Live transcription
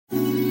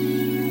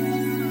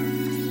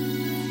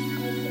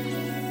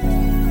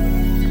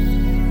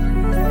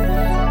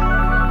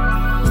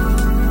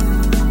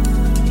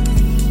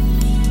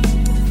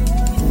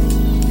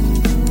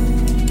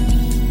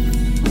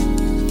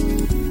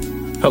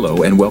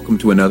Hello, and welcome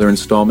to another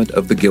installment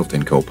of the Guilt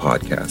 & Co.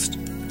 podcast.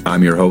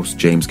 I'm your host,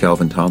 James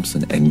Calvin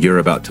Thompson, and you're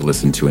about to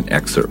listen to an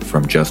excerpt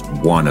from just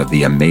one of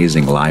the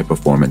amazing live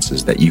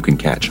performances that you can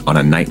catch on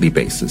a nightly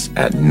basis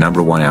at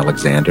number 1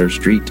 Alexander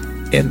Street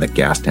in the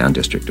Gastown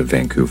district of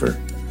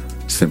Vancouver.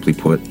 Simply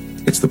put,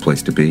 it's the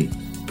place to be,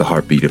 the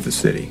heartbeat of the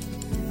city.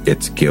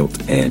 It's Guilt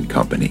 &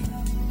 Company.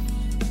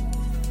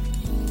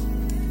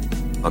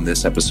 On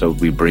this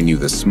episode, we bring you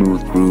the smooth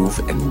groove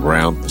and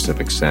round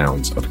Pacific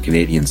sounds of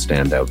Canadian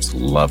standouts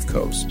Love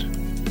Coast.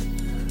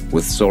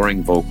 With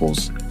soaring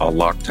vocals, a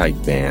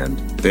Loctite band,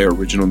 their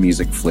original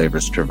music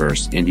flavors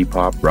traverse indie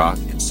pop, rock,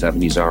 and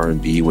 70s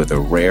R&B with a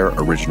rare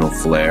original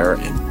flair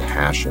and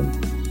passion,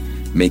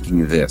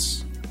 making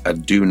this a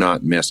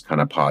do-not-miss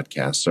kind of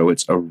podcast. So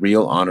it's a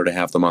real honor to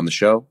have them on the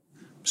show.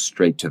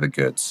 Straight to the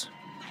goods.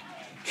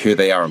 Here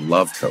they are,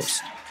 Love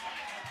Coast.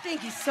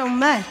 Thank you so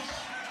much.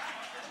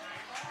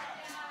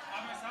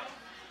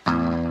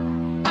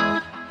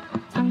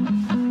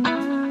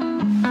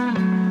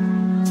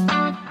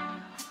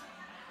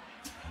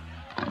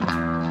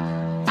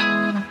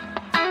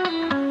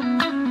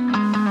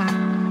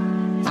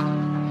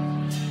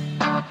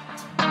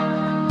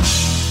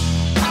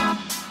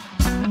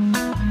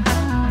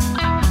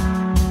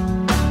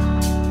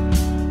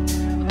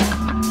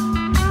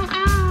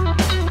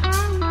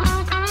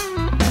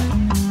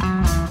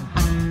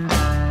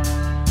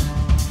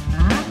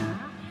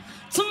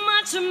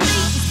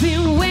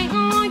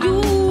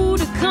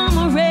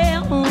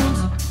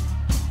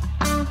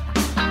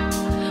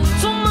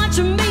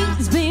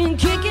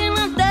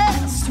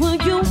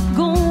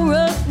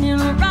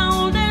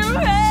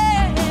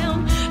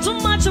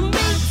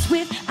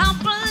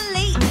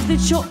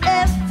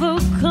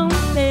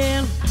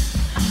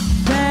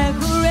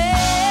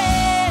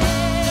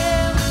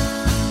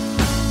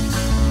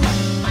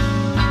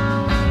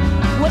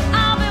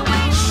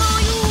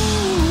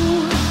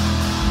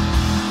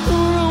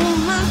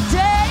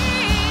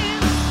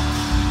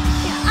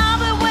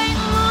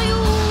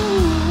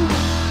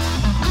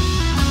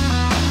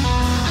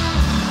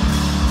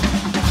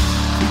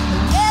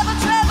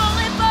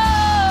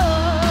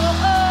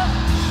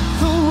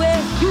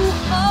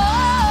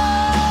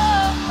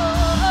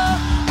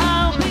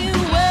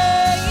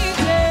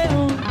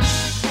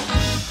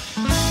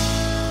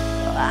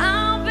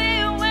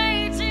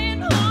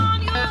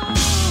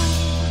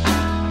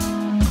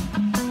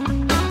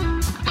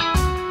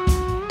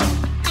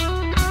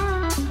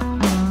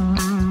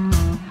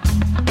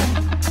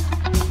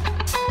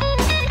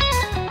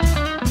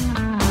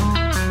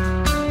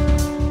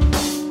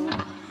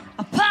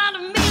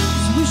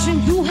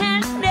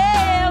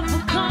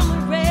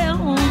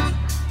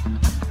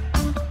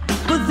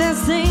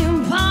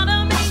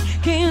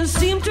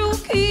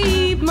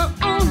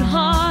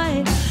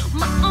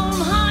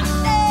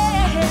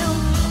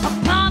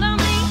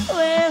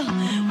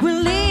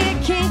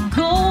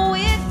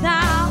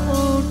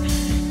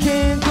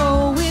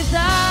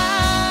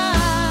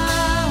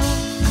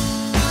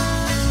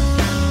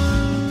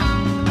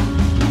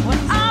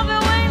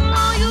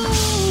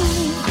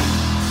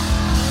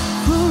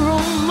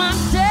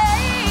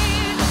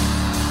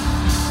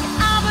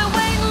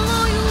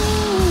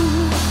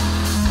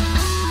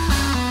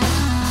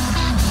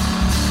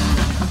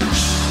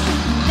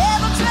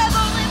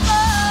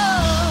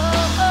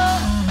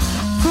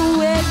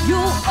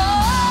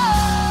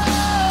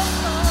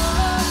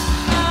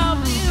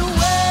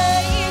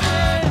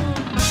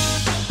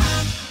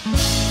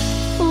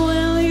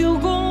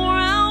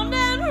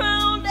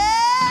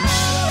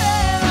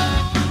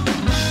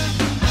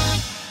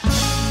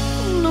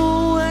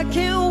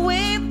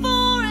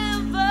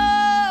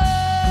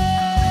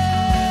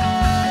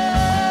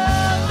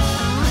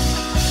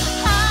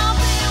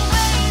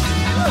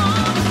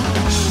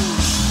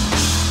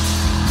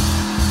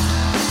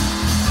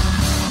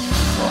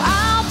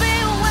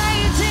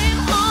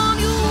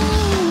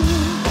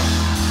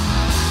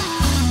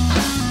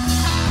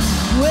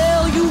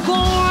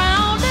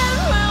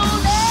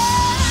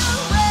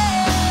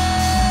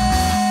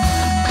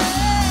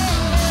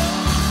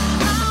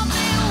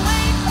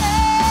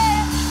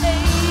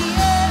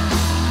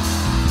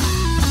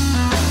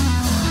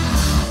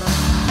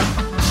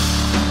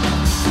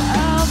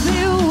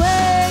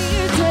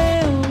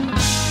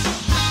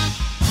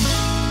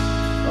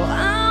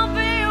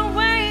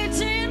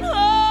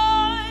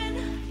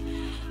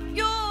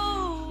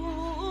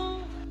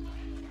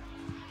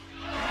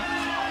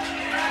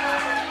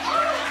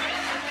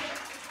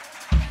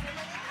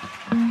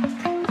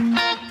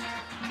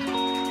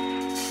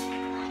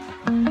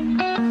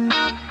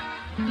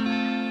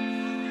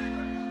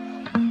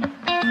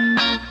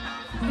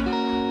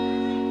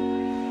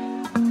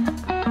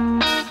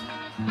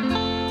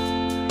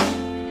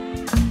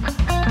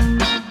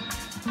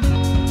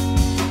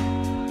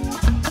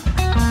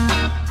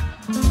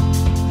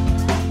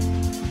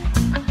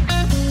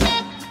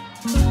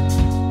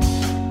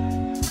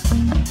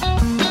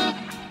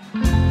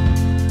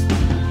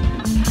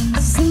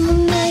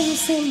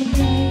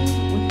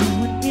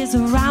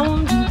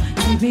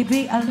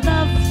 Baby, I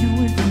love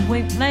you if you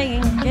ain't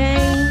playing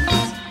games.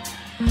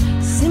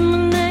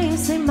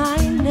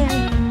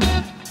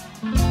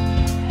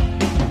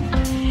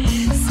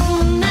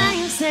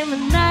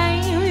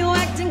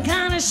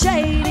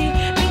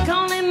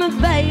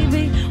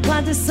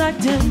 the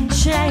sudden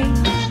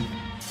change.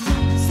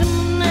 Say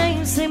my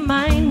name, say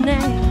my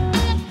name.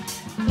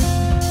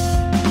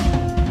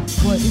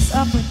 What is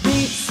up with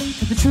this?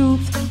 Tell the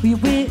truth, who you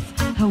with?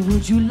 How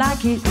would you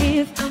like it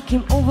if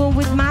came over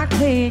with my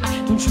clique?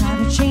 Don't try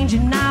to change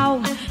it now.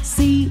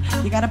 See,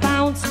 you gotta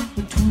bounce.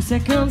 When 2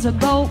 seconds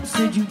ago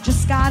said you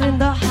just got in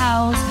the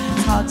house.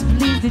 It's hard to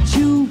believe that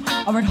you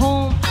are at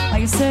home by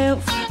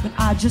yourself, but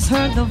I just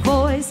heard the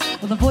voice,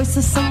 or the voice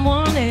of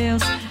someone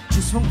else.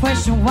 Just one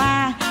question,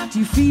 why do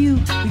you feel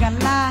you gotta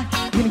lie?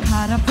 Getting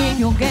caught up in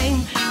your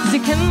game, cause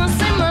you cannot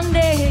say my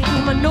name.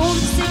 I know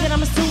you see that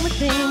I'm assuming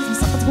things, but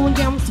something's going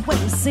down with the way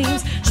it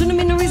seems. Shouldn't have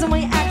been the reason why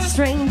you act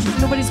strange. If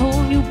nobody's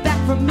holding you back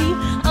from me,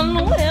 I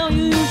know how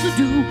you used to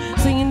do,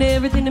 saying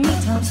everything to me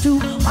times two.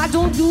 Why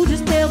don't you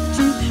just tell the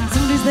truth?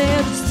 Somebody's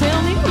there, just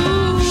tell me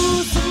who.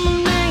 Say my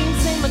name,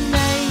 say my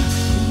name.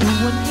 No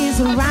one is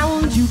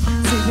around you.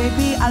 Say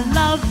baby I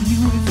love you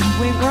if you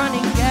ain't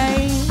running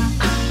game.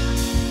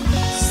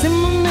 Say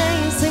my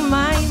name, say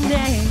my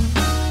name.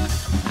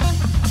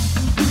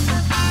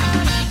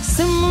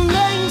 Say my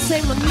name,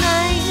 say my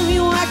name.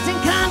 You acting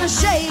kinda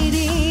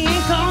shady,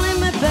 calling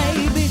me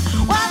baby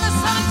while the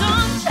sun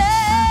don't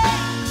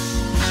change.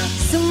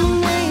 Say my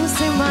name,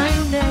 say my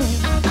name.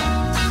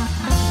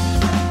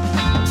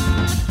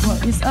 What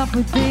is up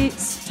with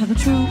this? Tell the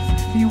truth,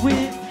 who you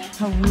with?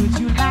 How would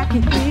you like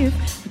it if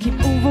you came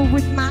over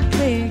with my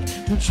clique?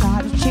 Don't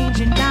try to change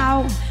it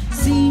now.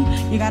 See,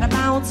 you gotta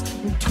bounce.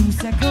 When 2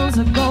 seconds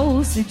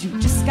ago said you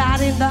just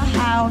got in the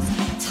house.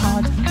 It's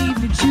hard to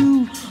believe that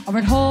you are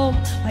at home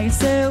by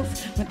yourself,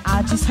 when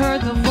I just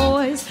heard the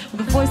voice, or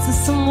the voice of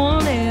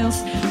someone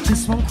else.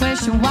 Just one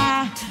question,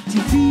 why do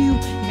you feel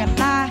you gotta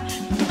lie?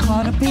 You're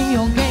caught up in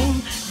your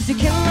game, cause you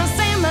cannot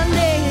say my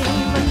name.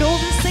 I know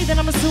they say that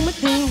I'm assuming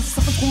things,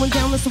 something's going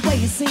down, that's the way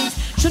it seems.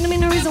 Shouldn't have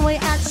been the reason why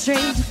you act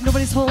strange. If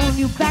nobody's holding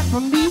you back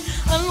from me,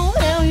 I know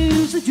how you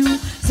used to do,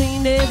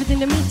 saying everything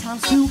to me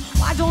times two.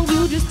 Why don't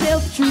you just tell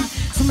the truth?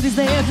 Somebody's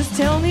there, just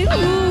tell me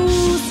who.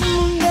 Say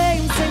my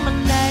name, say my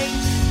name.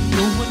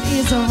 No one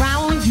is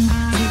around you.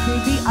 Say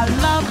baby I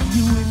love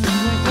you if you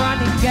ain't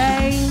running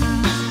game.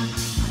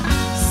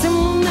 Say my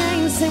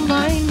name, say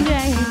my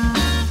name.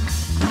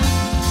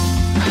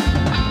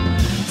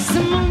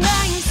 Say my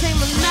name, say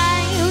my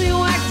name. You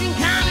acting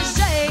kinda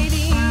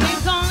shady,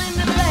 calling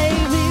me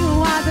baby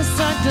why the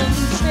sudden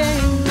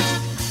change.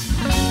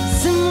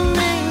 Say my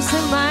name,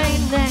 say my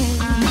name.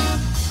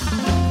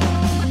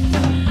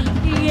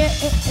 Yeah,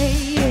 yeah,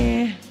 yeah,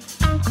 yeah.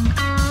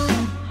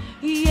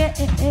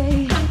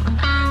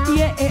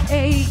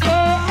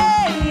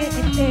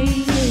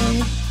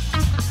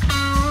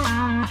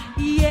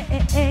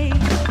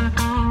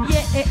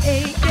 Yeah, yeah,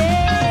 yeah,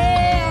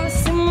 yeah.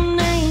 Say my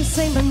name,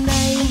 say my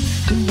name.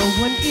 When no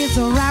one is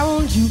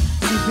around you,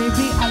 say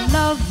baby I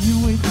love you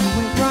if you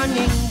ain't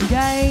running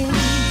games.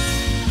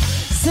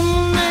 Say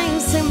my name,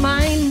 say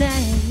my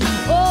name.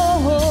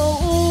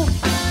 Oh,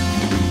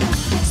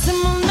 say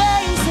my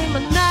name, say my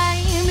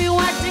name. You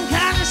acting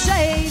kinda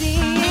shady,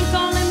 ain't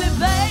calling me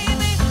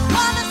baby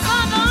while the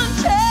sun don't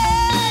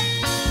change.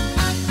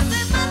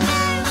 Say my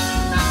name, say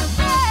my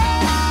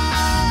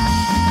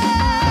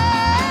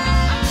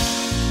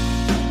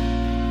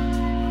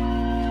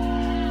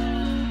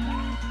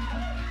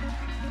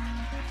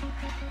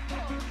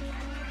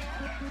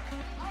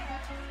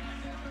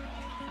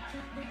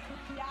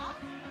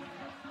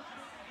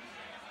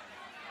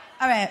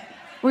All right,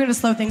 we're going to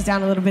slow things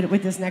down a little bit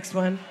with this next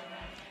one.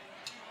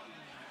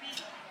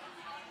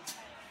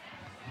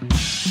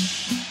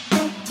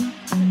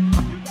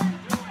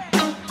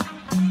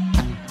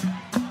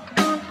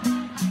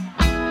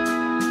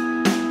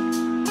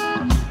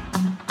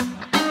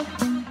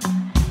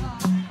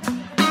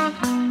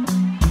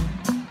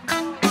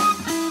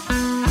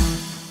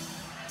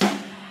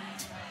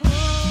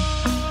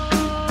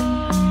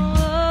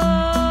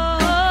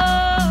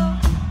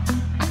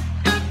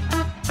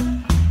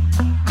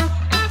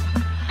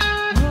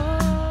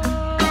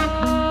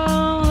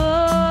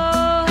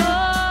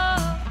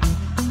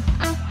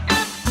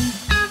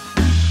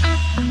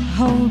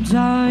 Hold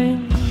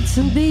on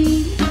to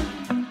me,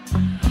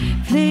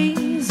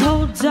 please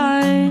hold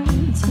on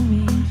to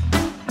me.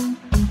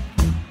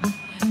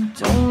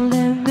 Don't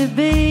let me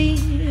be,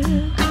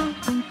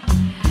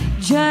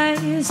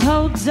 just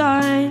hold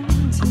on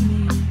to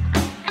me.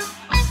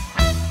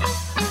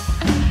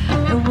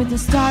 And with the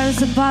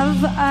stars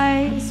above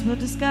us, we'll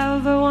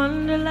discover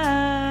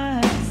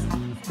wonderlust.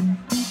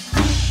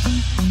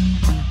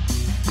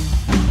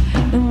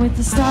 And with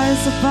the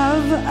stars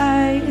above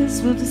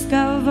us, we'll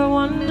discover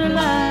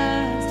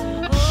wonderlust.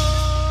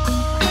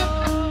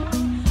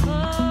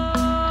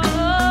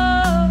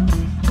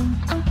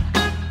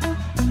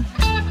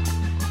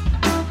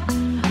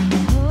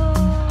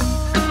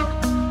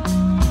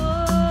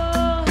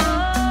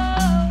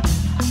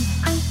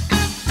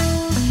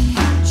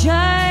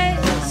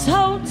 Just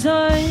hold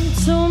on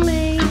to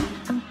me,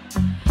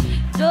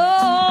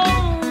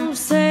 don't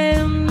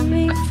set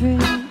me free.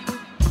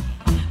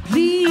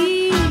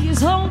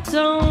 Hold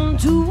on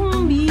to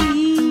me,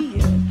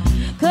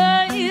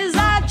 'cause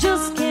I just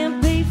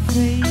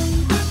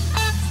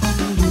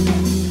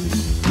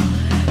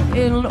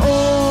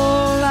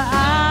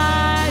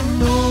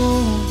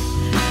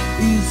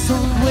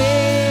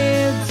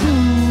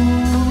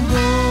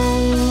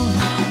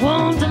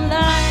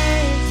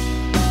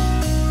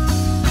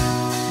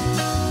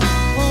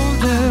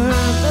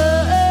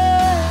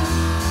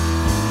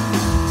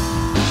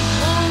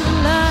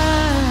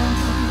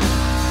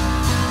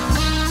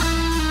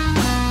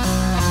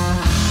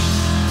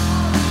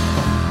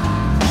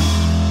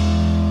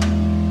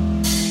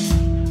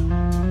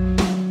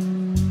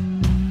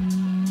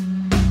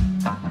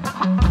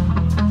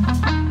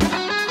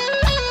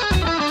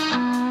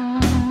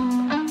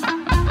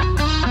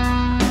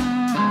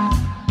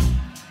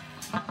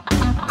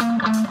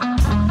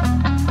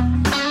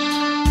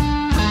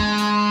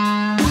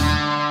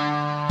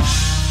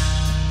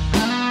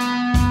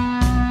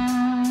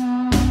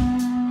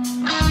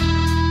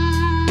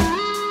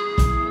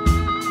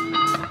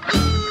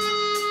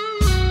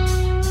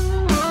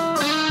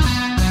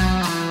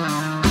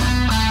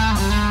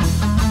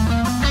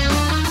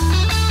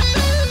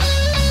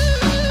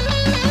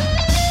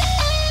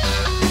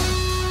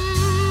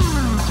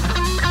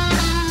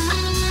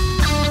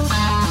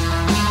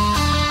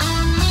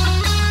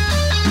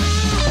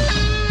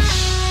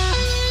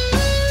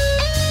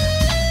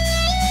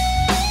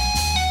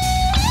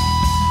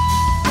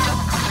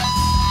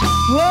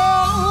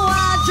Oh,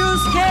 I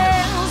just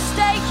can't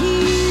stay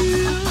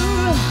here.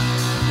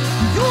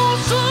 You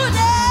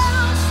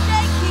shouldn't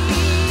stay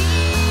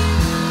here.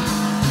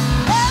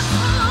 That's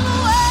the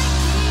way.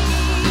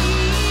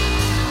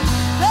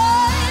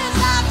 'Cause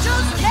I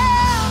just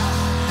can't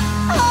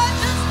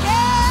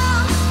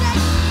stay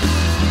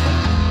here.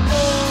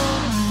 Oh,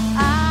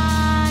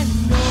 I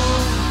know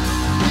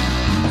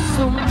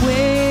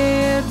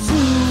somewhere to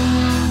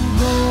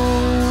go.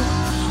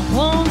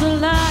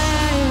 Wonderland.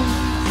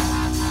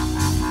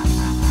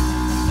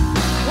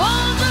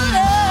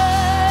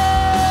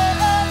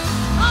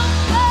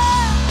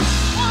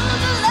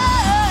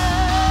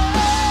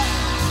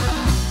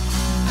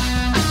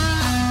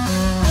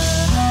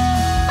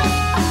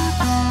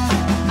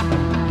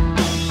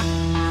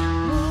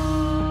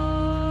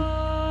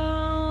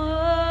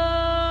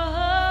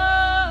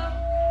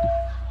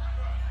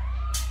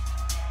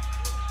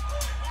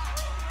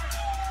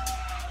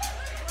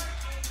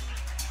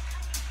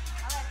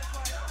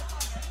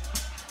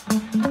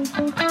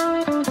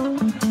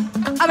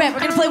 All right, we're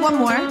going to play one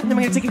more, and then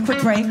we're going to take a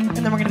quick break, and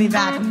then we're going to be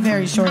back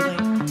very shortly.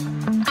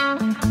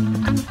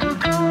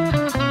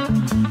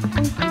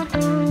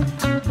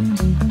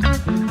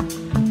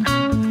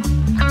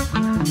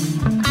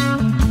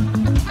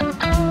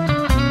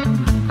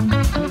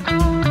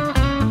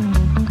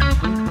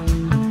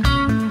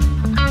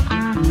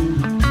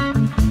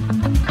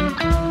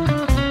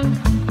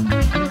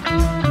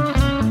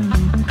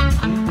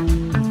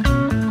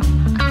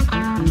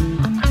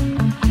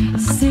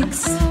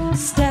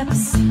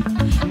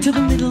 To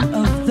the middle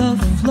of the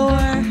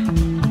floor.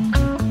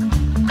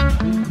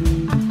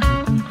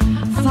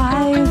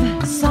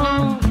 5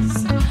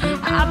 songs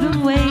I've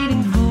been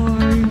waiting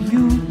for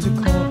you to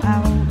call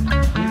out.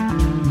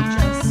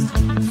 Just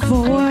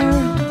 4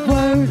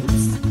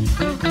 words.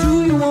 Do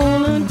you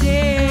wanna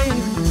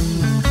dance?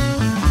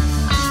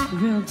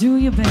 Girl, do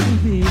you,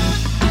 baby?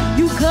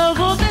 You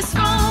cover this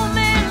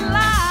moment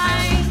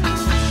line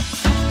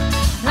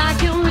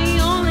like you're the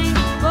only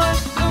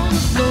voice on the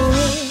floor.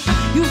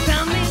 You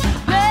found me.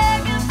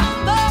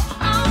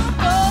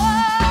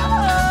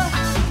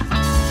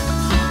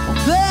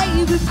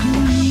 Baby,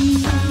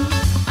 please,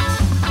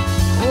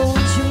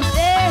 won't you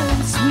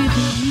dance with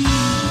me?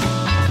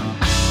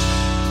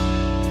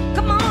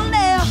 Come on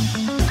now.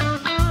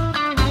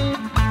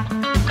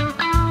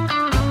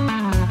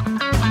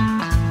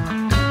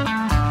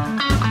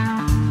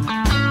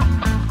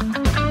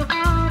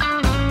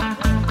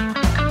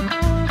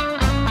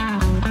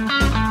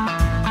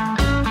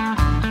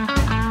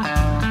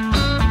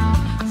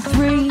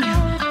 Three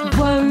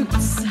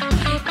words,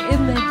 it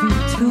may be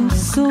too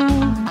soon.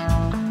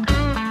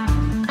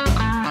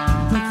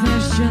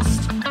 There's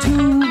just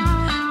 2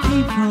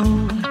 people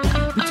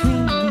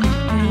between me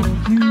and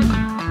you.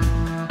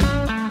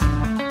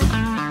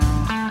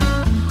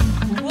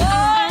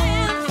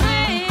 One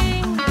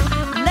thing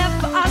left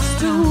for us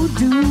to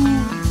do.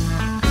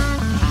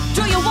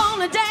 Do you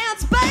wanna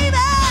dance,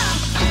 baby?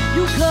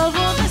 You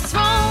cover this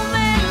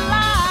moment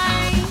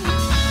line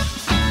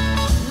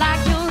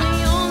like you're the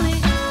only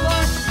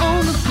voice on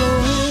the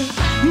floor.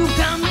 You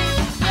got me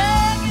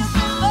begging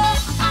for more.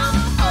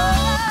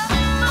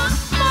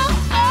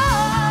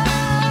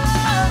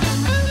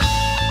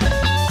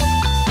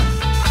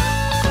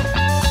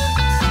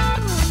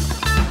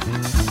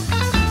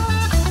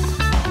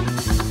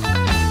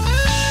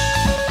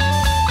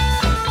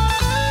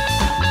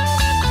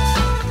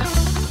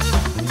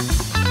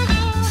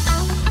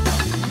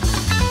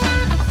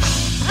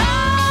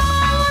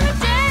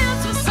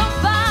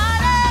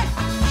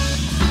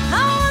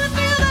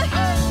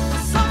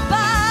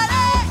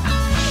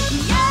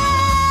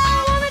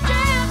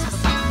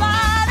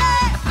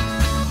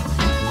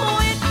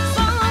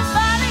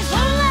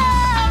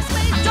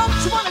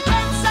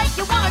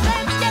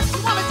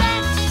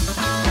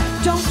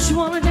 You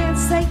wanna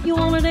dance, say you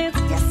wanna dance,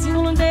 yes you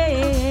wanna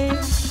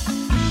dance.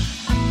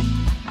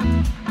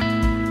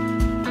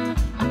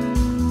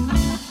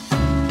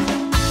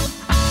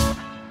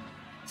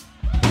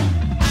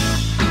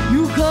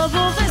 You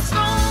cover this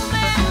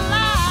moment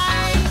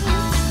line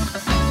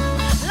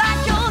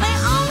like you're the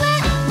only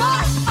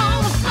boy on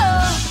the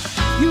floor.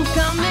 You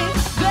got me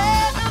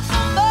begging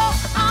for more,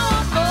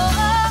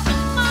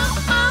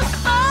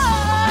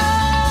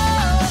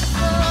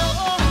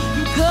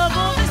 You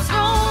cover this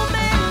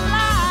moment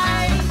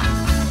line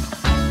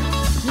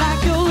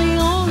like you're the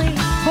only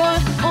boy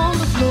on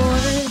the floor.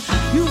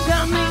 You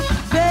got me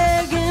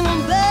begging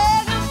and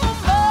begging for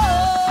more.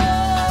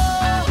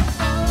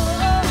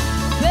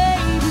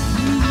 Baby,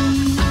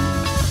 please,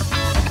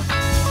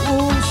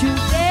 won't you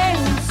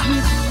dance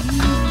with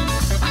me?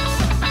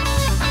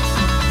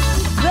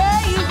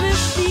 Baby,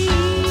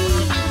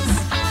 please,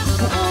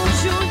 won't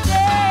you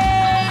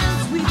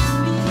dance with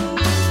me?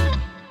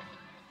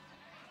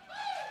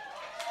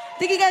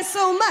 Thank you guys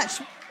so much.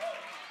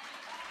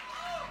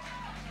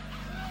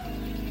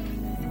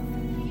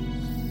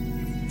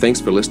 Thanks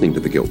for listening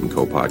to the Guilt &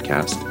 Co.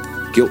 podcast.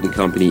 Guilt &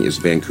 Company is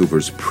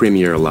Vancouver's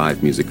premier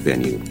live music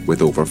venue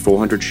with over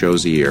 400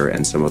 shows a year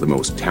and some of the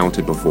most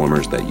talented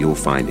performers that you'll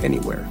find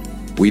anywhere.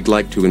 we'd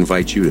like to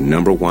invite you to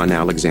number 1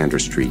 Alexander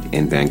Street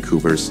in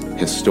Vancouver's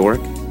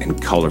historic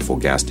and colorful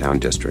Gastown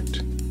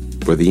district.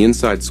 For the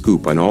inside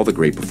scoop on all the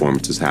great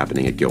performances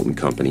happening at Guilt &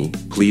 Company,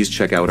 please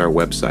check out our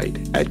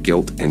website at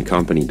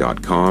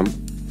guiltandcompany.com,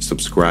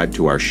 subscribe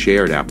to our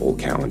shared Apple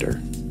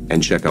calendar,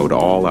 and check out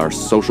all our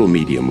social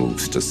media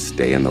moves to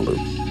stay in the loop.